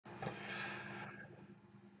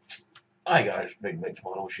Hi guys, Big Mix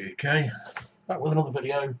Models UK, back with another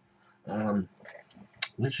video.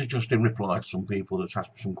 This is just in reply to some people that's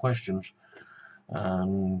asked me some questions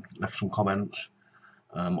and left some comments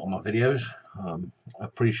on my videos. I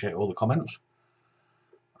appreciate all the comments,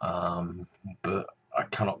 but I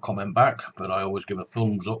cannot comment back, but I always give a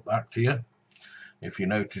thumbs up back to you. If you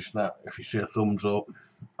notice that, if you see a thumbs up,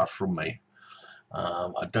 that's from me.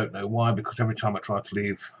 I don't know why, because every time I try to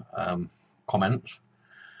leave comments,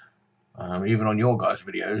 even on your guys'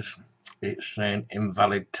 videos, it's saying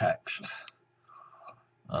invalid text.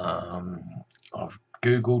 I've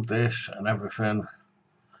googled this and everything.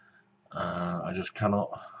 I just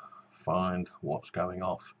cannot find what's going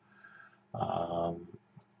off.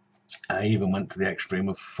 I even went to the extreme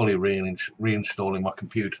of fully reinstalling my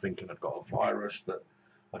computer, thinking I'd got a virus that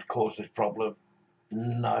had caused this problem.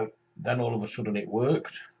 No, then all of a sudden it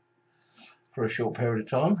worked for a short period of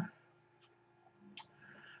time,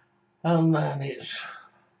 and then it's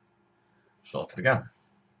started again.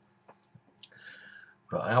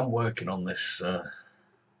 But I am working on this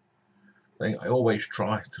thing. I always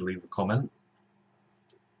try to leave a comment,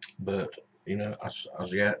 but you know,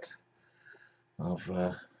 as yet I'm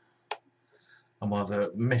either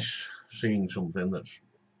seeing something that's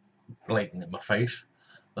blatant in my face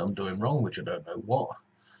that I'm doing wrong, which I don't know what,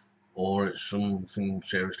 or it's something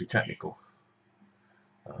seriously technical,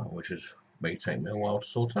 which may take me a while to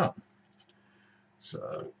sort out.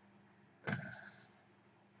 So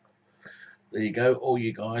there you go, all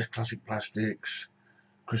you guys, Classic Plastics,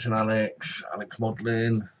 Chris and Alex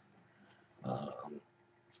Modelling,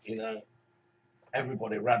 you know,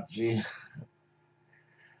 everybody, Radzi,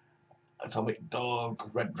 Atomic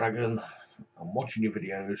Dog, Red Dragon. I'm watching your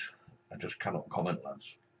videos. I just cannot comment,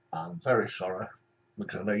 lads. I'm very sorry,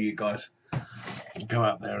 because I know you guys go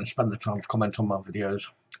out there and spend the time to comment on my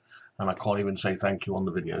videos, and I can't even say thank you on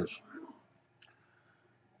the videos.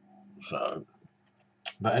 So,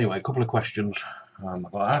 but anyway, a couple of questions I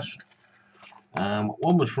got asked.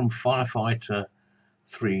 One was from Firefighter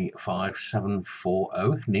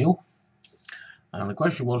 35740, Neil, and the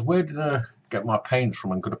question was, where did I get my paints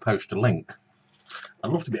from? I'm going to post a link.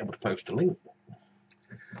 I'd love to be able to post a link,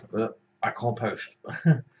 but I can't post.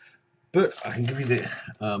 But I can give you the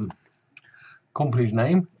company's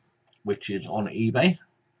name, which is on eBay,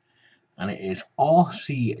 and it is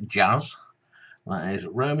RC Jazz. That is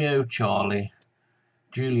Romeo Charlie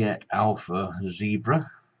Juliet Alpha Zebra,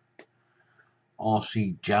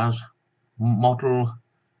 RC Jazz Model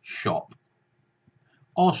Shop.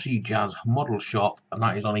 RC Jazz Model Shop, and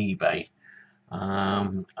that is on eBay.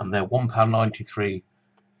 And they're £1.93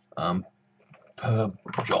 per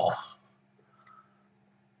jar.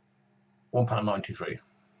 £1.93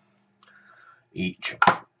 each,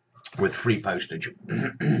 with free postage.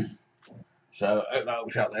 So I hope that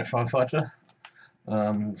helps out there, Firefighter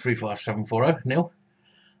 35740, Neil.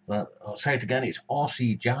 I'll say it again, it's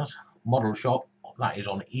RC Jazz Model Shop. That is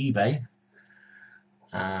on eBay,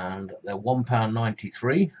 and they're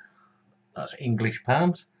 £1.93. That's English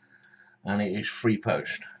pounds, and it is free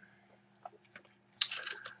post.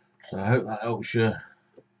 So I hope that helps you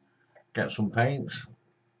get some paints.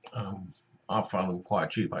 I found them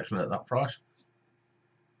quite cheap actually at that price,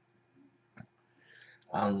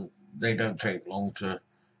 and they don't take long to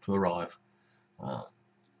arrive.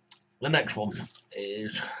 The next one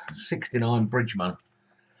is 69 Bridgman.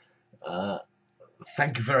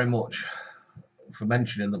 Thank you very much for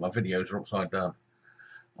mentioning that my videos are upside down.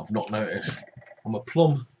 I've not noticed. I'm a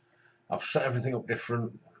plum. I've set everything up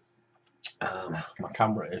different. My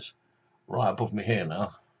camera is right above me here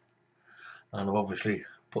now, and I've obviously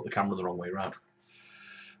put the camera the wrong way around.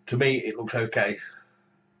 To me it looks okay,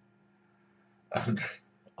 and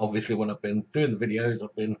obviously when I've been doing the videos,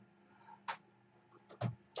 I've been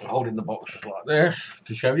holding the boxes like this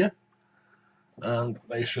to show you, and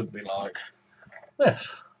they should be like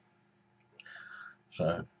this.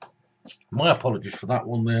 So my apologies for that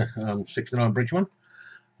one there, 69 Bridgman.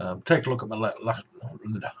 Take a look at my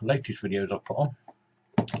latest videos I've put on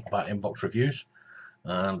about inbox reviews,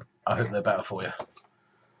 and I hope they're better for you.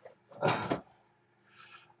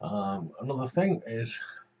 Another thing is,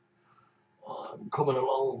 I'm coming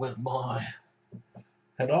along with my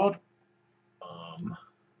headard,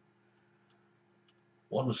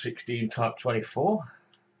 116 type 24.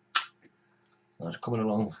 That's coming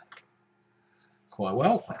along quite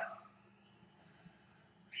well.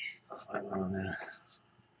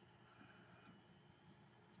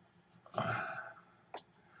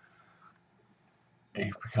 You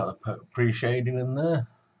pick out the pre-shading in there.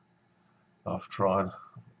 I've tried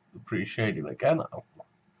the pre-shading again. I'm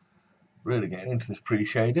really getting into this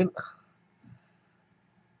pre-shading.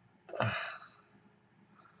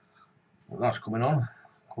 That's coming on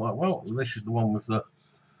quite well. And this is the one with the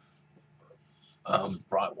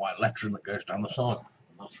bright white lettering that goes down the side.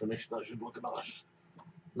 And that's finished. That should look a nice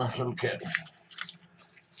little kit.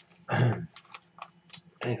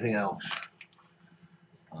 Anything else?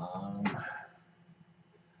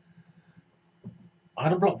 I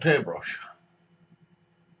had a blocked airbrush.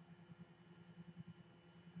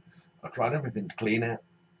 I tried everything to clean it,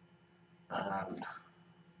 and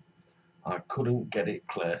I couldn't get it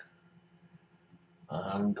clear.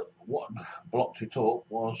 And what blocked it up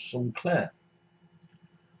was some clear,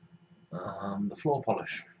 the floor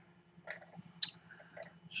polish.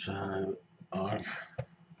 So I've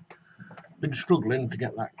been struggling to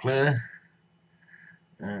get that clear,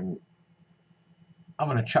 and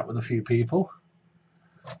having a chat with a few people,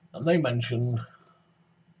 and they mentioned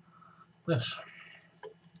this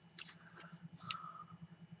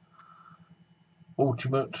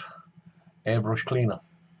ultimate airbrush cleaner.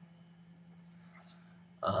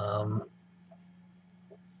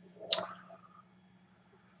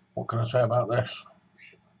 What can I say about this?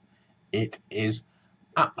 It is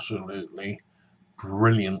absolutely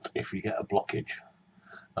brilliant if you get a blockage.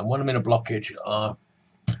 And when I'm in a blockage,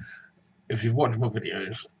 if you've watched my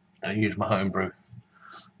videos, I use my homebrew.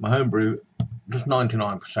 My homebrew does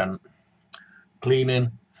 99%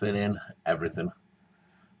 cleaning, thinning, everything.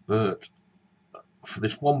 But for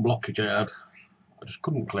this one blockage I had, I just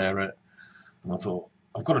couldn't clear it, and I thought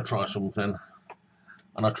I've got to try something,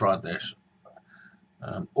 and I tried this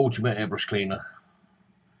ultimate airbrush cleaner.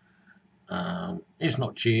 It's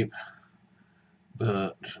not cheap,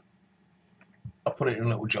 but I put it in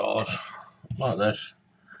little jars like this.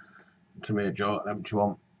 To me, a jar, an empty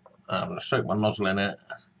one. I'm going to soak my nozzle in it,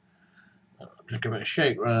 just give it a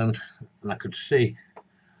shake round, and I could see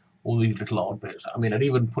all these little odd bits. I mean, I'd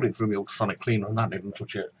even put it through the ultrasonic cleaner and that didn't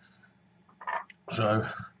touch it. So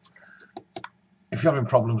if you're having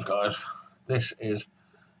problems, guys, this is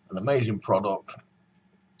an amazing product.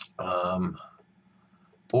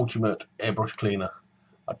 Ultimate airbrush cleaner.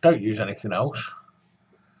 I don't use anything else,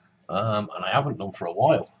 and I haven't done for a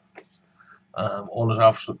while. All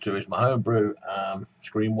I've stuck to is my homebrew,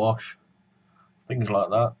 screen wash, things like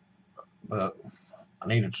that. But I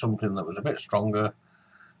needed something that was a bit stronger.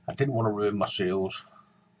 I didn't want to ruin my seals,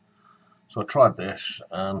 so I tried this,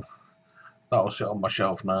 and that will sit on my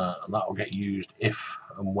shelf now, and that will get used if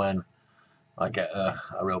and when I get a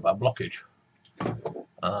real bad blockage.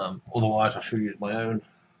 Otherwise, I should use my own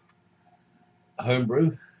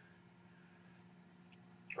homebrew.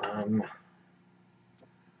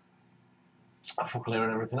 For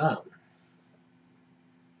clearing everything out.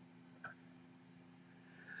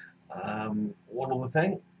 One other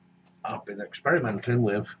thing, I've been experimenting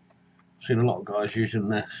with, seen a lot of guys using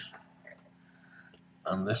this,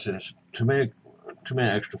 and this is to me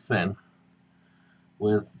extra thin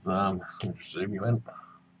with let me zoom you in,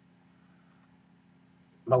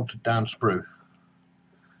 melted down sprue.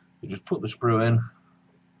 You just put the sprue in,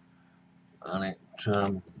 and it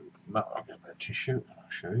I'll get a bit of tissue, I'll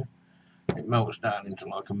show you. It melts down into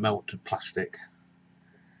like a melted plastic,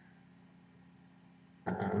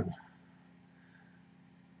 and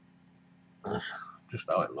that's just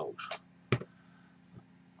how it looks.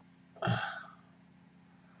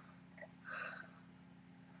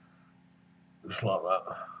 Just like that.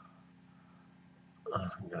 I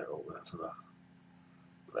can get it over to the.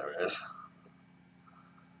 There it is.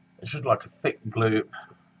 It's just like a thick glue.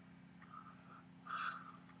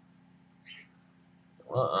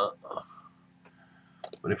 Like that.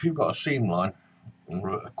 But if you've got a seam line and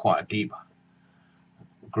quite a deep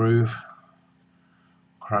groove,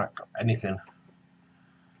 crack, anything,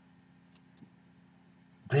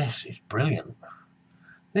 this is brilliant.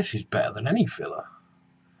 This is better than any filler.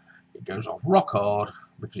 It goes off rock hard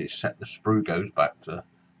because it's set, the sprue goes back to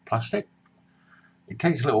plastic. It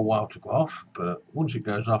takes a little while to go off, but once it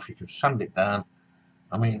goes off, you can sand it down.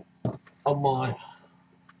 I mean, on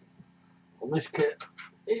this kit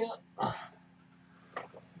here,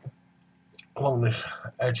 along this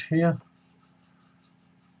edge here,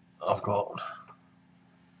 I've got,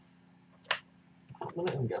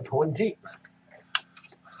 let me get pointy.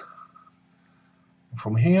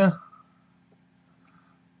 From here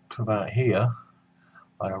to about here,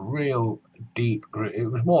 I had a real deep groove. It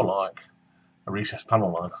was more like a recessed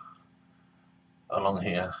panel line along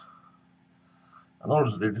here. And all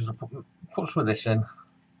I did is I put some of this in,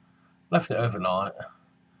 left it overnight,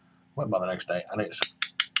 went by the next day, and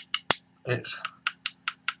it's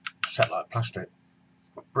set like plastic.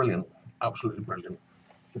 Brilliant, absolutely brilliant.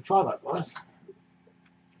 So try that, guys.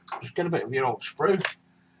 Just get a bit of your old sprue.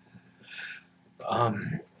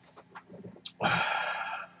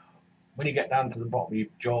 when you get down to the bottom of your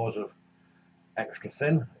jars of extra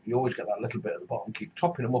thin, you always get that little bit at the bottom. Keep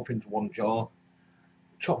topping them up into one jar,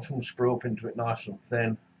 chop some sprue up into it nice and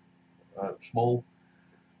thin, small,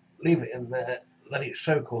 leave it in there, let it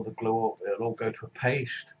soak all the glue up, it'll all go to a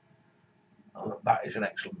paste. That is an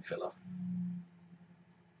excellent filler.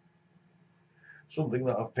 Something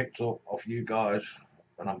that I've picked up off you guys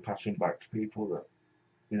and I'm passing back to people that,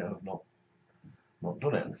 you know, have not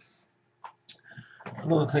done it.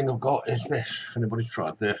 Another thing I've got is this, if anybody's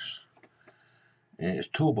tried this. It's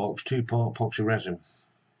Toolbox 2-part epoxy resin.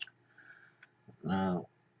 Now,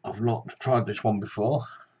 I've not tried this one before.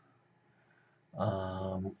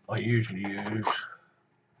 I usually use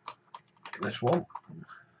this one,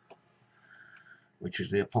 which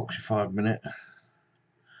is the epoxy 5-minute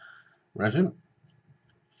resin.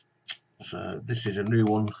 So this is a new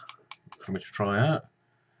one for me to try out.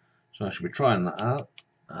 So I should be trying that out,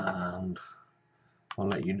 and I'll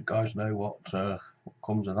let you guys know what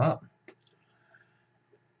comes of that.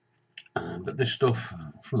 But this stuff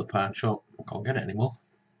from the pound shop, I can't get it anymore.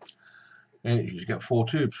 You just get 4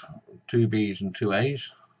 tubes, 2 B's and 2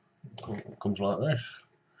 A's. It comes like this.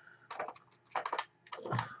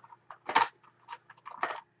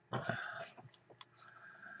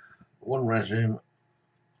 One resin,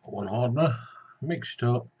 one hardener, mix it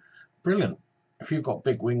up. Brilliant. If you've got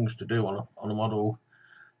big wings to do on a model,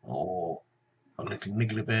 or a little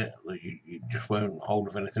niggly bit that you just won't hold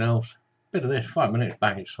with anything else, bit of this, 5 minutes,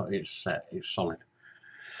 bang, it's set, it's solid.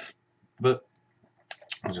 But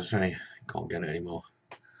as I say, can't get it anymore,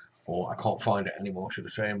 or I can't find it anymore, should I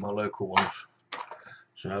say, in my local ones.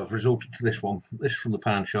 So I've resorted to this one. This is from the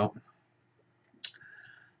pound shop.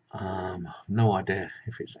 No idea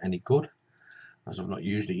if it's any good, as I've not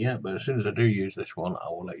used it yet, but as soon as I do use this one, I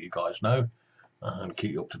will let you guys know and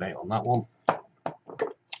keep you up to date on that one.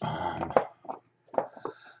 I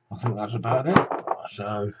think that's about it.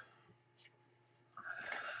 So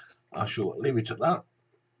I shall leave it at that.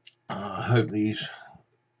 I hope this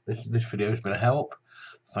video has been a help.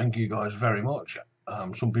 Thank you guys very much.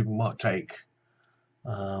 Some people might take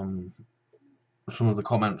some of the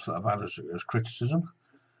comments that I've had as criticism.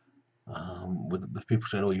 With people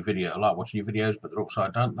saying, "Oh, your video, I like watching your videos, but they're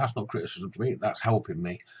upside down." That's not criticism to me. That's helping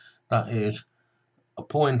me. That is a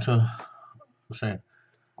pointer for saying,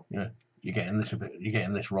 you know, you're getting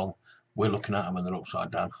this wrong. We're looking at them and they're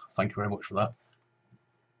upside down. Thank you very much for that.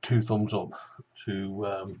 2 thumbs up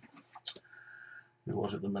to who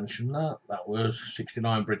was it that mentioned that? That was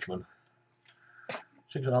 69 Bridgman.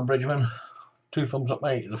 69 Bridgman. 2 thumbs up,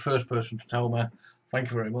 mate. You're the first person to tell me. Thank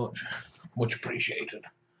you very much. Much appreciated.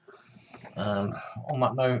 And on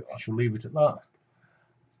that note, I shall leave it at that.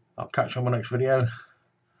 I'll catch you on my next video.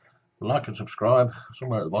 Like and subscribe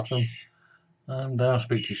somewhere at the bottom. And I'll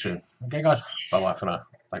speak to you soon. Okay, guys? Bye-bye for now.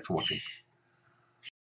 Thanks for watching.